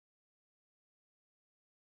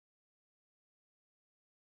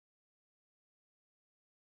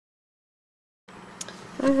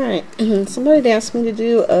Alright, somebody had asked me to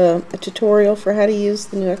do a tutorial for how to use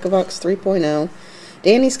the new EchoVox 3.0.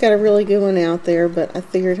 Danny's got a really good one out there, but I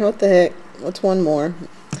figured, what the heck, what's one more?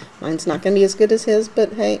 Mine's not going to be as good as his,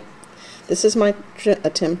 but hey, this is my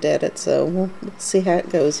attempt at it, so we'll see how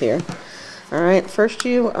it goes here. Alright, first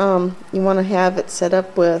you want to have it set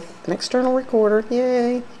up with an external recorder,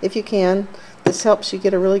 yay, if you can. This helps you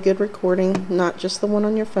get a really good recording, not just the one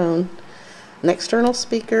on your phone. An external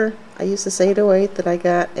speaker. I use this 808 that I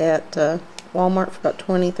got at Walmart for about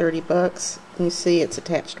 20-30 bucks. And you see it's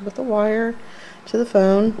attached with a wire to the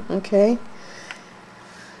phone. Okay.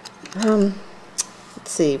 Let's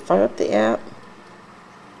see. Fire up the app.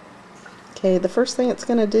 Okay. The first thing it's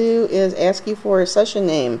going to do is ask you for a session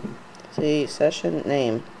name. See, session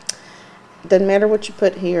name. Doesn't matter what you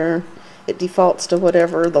put here. It defaults to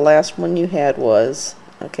whatever the last one you had was.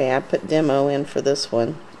 Okay. I put demo in for this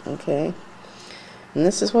one. Okay. And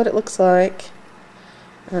this is what it looks like.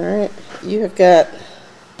 Alright, you have got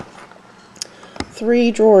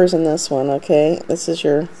 3 drawers in this one, okay? This is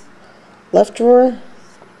your left drawer,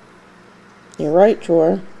 your right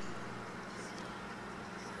drawer,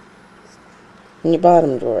 and your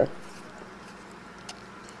bottom drawer.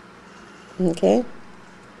 Okay?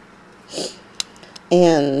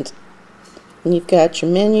 And you've got your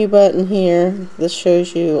menu button here. This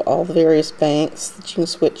shows you all the various banks that you can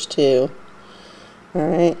switch to.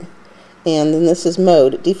 Alright, and then this is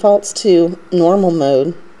mode. It defaults to normal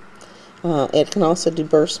mode. It can also do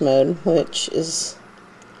burst mode, which is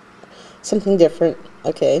something different.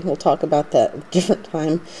 Okay, we'll talk about that at a different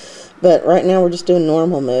time. But right now we're just doing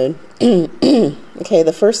normal mode. Okay,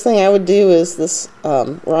 the first thing I would do is this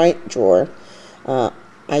right drawer.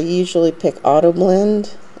 I usually pick Auto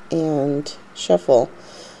Blend and Shuffle.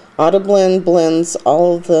 Auto Blend blends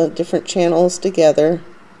all of the different channels together,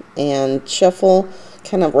 and Shuffle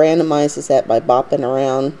kind of randomizes that by bopping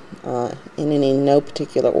around in no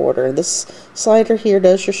particular order. This slider here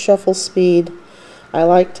does your shuffle speed. I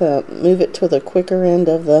like to move it to the quicker end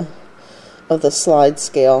of the slide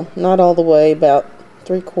scale, not all the way, about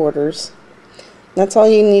 3/4. That's all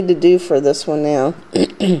you need to do for this one now.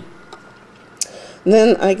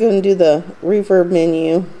 Then I go and do the Reverb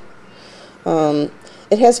menu.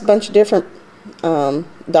 It has a bunch of different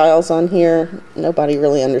dials on here. Nobody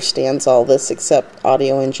really understands all this except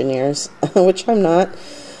audio engineers, which I'm not.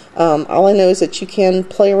 All I know is that you can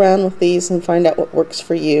play around with these and find out what works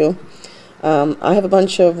for you. I have a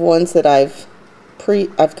bunch of ones that I've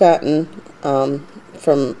gotten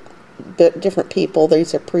from different people.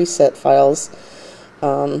 These are preset files.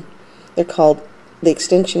 They're called, the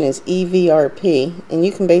extension is EVRP, and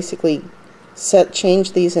you can basically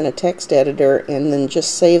change these in a text editor and then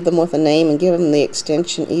just save them with a name and give them the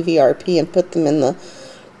extension EVRP and put them in the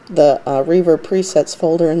Reverb presets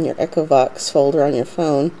folder in your EchoVox folder on your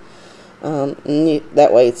phone.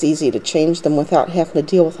 That way it's easy to change them without having to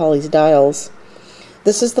deal with all these dials.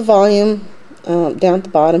 This is the volume down at the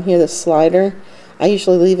bottom here, the slider. I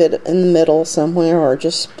usually leave it in the middle somewhere or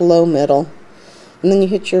just below middle. And then you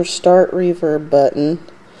hit your Start Reverb button.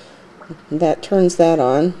 That turns that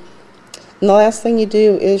on. And the last thing you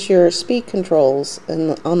do is your speed controls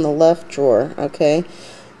on the left drawer, okay?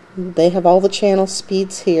 They have all the channel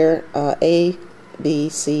speeds here, A, B,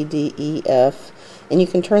 C, D, E, F, and you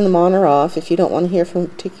can turn them on or off. If you don't want to hear from a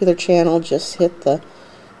particular channel, just hit the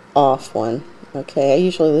off one, okay? I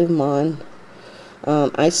usually leave them on.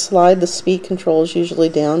 I slide the speed controls usually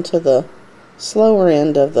down to the slower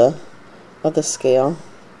end of the scale.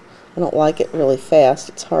 I don't like it really fast.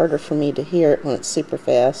 It's harder for me to hear it when it's super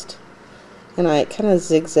fast. And I kind of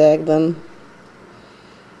zigzag them,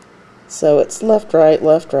 so it's left, right,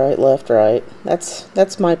 left, right, left, right.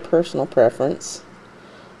 That's my personal preference.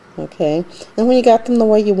 Okay, and when you got them the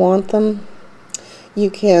way you want them, you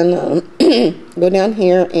can go down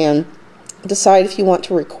here and decide if you want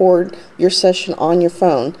to record your session on your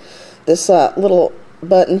phone. This little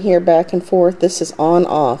button here, back and forth, this is on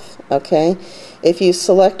off. Okay, if you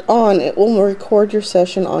select on, it will record your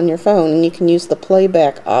session on your phone, and you can use the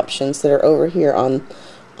playback options that are over here on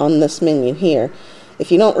this menu here.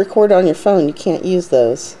 If you don't record on your phone, you can't use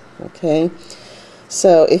those. Okay,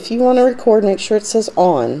 so if you want to record, make sure it says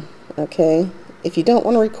on. Okay, if you don't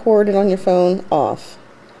want to record it on your phone, off.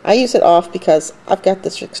 I use it off because I've got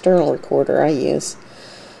this external recorder I use,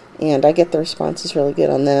 and I get the responses really good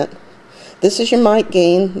on that. This is your mic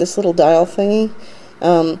gain, this little dial thingy.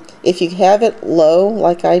 If you have it low,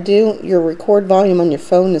 like I do, your record volume on your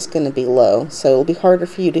phone is going to be low, so it'll be harder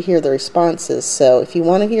for you to hear the responses. So if you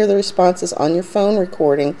want to hear the responses on your phone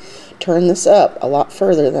recording, turn this up a lot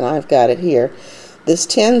further than I've got it here. This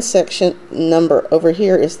 10 section number over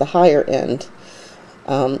here is the higher end.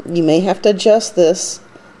 You may have to adjust this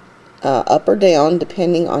up or down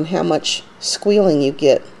depending on how much squealing you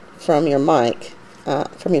get from your mic,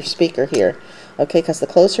 from your speaker here. Okay, because the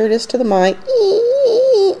closer it is to the mic,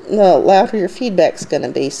 the louder your feedback's going to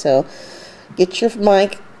be. So get your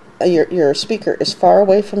mic, your speaker as far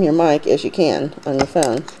away from your mic as you can on your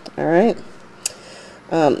phone. All right.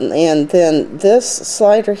 And then this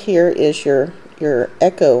slider here is your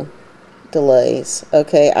echo delays.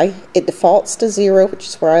 Okay, it defaults to 0, which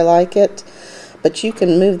is where I like it, but you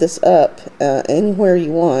can move this up anywhere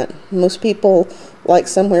you want. Most people like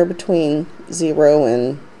somewhere between 0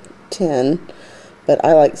 and 10, but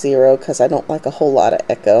I like 0 because I don't like a whole lot of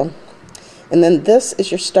echo. And then this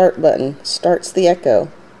is your start button, starts the echo.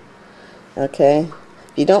 Okay,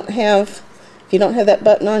 if you don't have that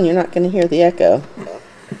button on, you're not going to hear the echo.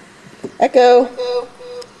 Echo,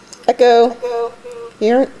 echo,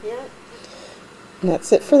 hear it? And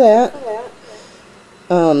that's it for that.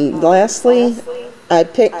 Lastly, I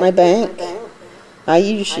pick my bank. I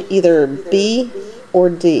use either B or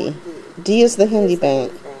D. D is the Hindi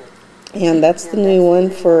bank, and that's the new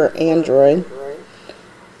one for Android.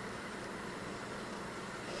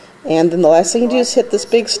 And then the last thing you do is hit this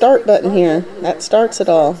big start button here. That starts it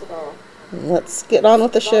all. Let's get on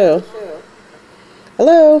with the show.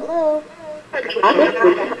 Hello?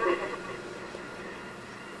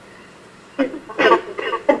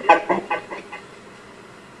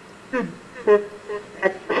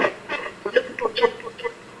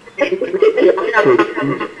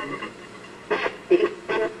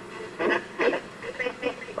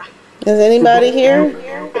 Is anybody here?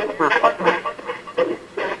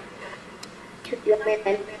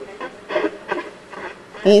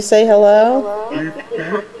 Can you say hello?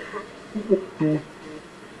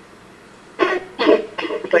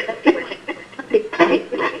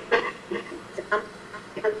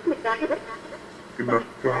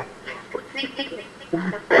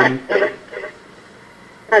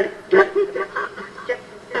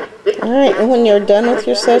 Alright, and when you're done with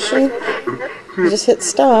your session, you just hit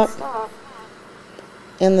stop,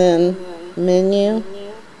 and then menu,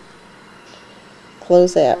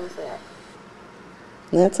 close app.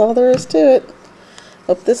 And that's all there is to it.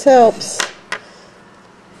 Hope this helps.